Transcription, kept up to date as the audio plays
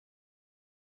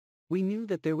We knew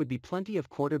that there would be plenty of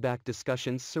quarterback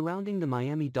discussions surrounding the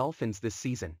Miami Dolphins this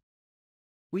season.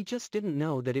 We just didn't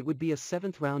know that it would be a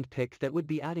 7th-round pick that would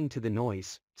be adding to the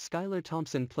noise. Skylar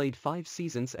Thompson played 5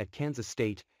 seasons at Kansas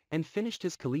State and finished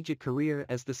his collegiate career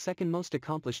as the second most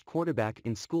accomplished quarterback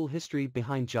in school history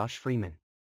behind Josh Freeman.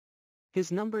 His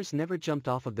numbers never jumped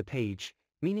off of the page,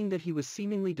 meaning that he was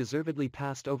seemingly deservedly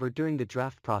passed over during the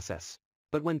draft process.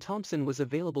 But when Thompson was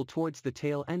available towards the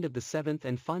tail end of the 7th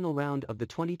and final round of the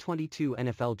 2022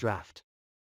 NFL Draft,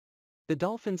 the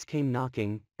Dolphins came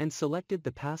knocking and selected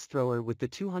the pass thrower with the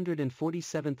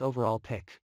 247th overall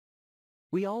pick.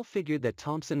 We all figured that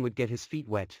Thompson would get his feet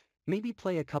wet, maybe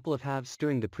play a couple of halves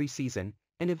during the preseason,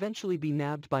 and eventually be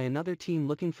nabbed by another team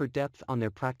looking for depth on their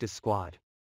practice squad.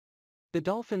 The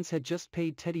Dolphins had just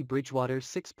paid Teddy Bridgewater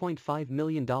 $6.5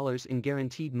 million in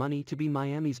guaranteed money to be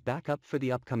Miami's backup for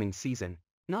the upcoming season.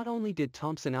 Not only did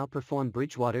Thompson outperform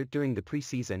Bridgewater during the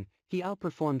preseason, he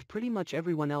outperformed pretty much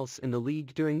everyone else in the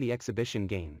league during the exhibition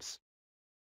games.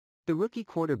 The rookie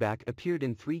quarterback appeared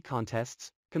in 3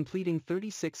 contests, completing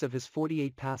 36 of his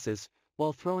 48 passes,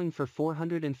 while throwing for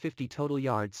 450 total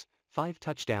yards, 5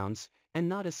 touchdowns, and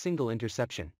not a single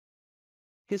interception.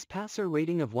 His passer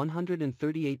rating of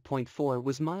 138.4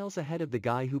 was miles ahead of the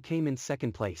guy who came in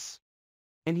second place.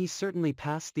 And he certainly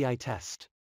passed the eye test.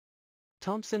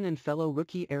 Thompson and fellow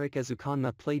rookie Eric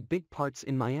Ezukanma played big parts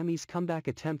in Miami's comeback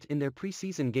attempt in their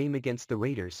preseason game against the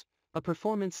Raiders, a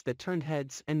performance that turned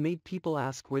heads and made people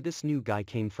ask where this new guy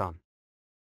came from.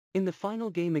 In the final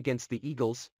game against the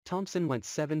Eagles, Thompson went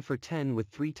 7 for 10 with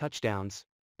 3 touchdowns.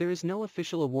 There is no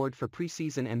official award for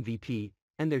preseason MVP,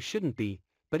 and there shouldn't be,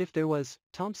 but if there was,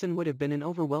 Thompson would have been an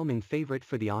overwhelming favorite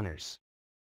for the honors.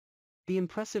 The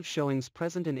impressive showings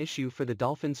present an issue for the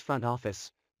Dolphins front office,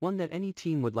 one that any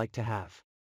team would like to have.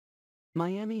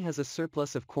 Miami has a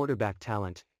surplus of quarterback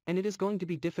talent, and it is going to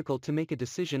be difficult to make a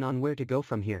decision on where to go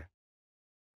from here.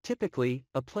 Typically,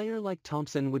 a player like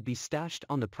Thompson would be stashed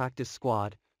on the practice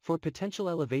squad for potential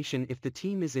elevation if the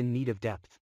team is in need of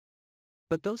depth.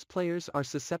 But those players are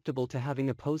susceptible to having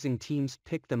opposing teams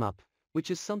pick them up,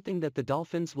 which is something that the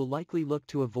Dolphins will likely look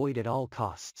to avoid at all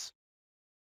costs.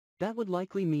 That would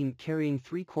likely mean carrying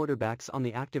 3 quarterbacks on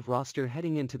the active roster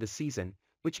heading into the season,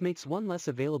 which makes one less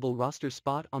available roster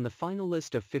spot on the final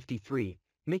list of 53,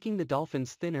 making the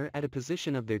Dolphins thinner at a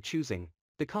position of their choosing.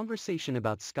 The conversation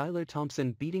about Skylar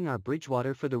Thompson beating our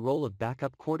Bridgewater for the role of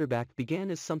backup quarterback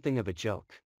began as something of a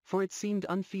joke, for it seemed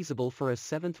unfeasible for a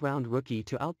 7th-round rookie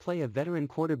to outplay a veteran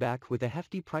quarterback with a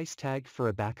hefty price tag for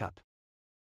a backup.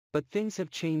 But things have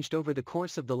changed over the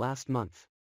course of the last month.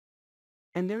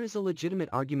 And there is a legitimate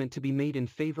argument to be made in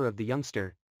favor of the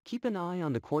youngster. Keep an eye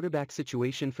on the quarterback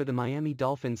situation for the Miami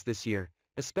Dolphins this year,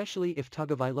 especially if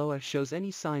Tagovailoa shows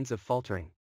any signs of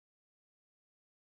faltering.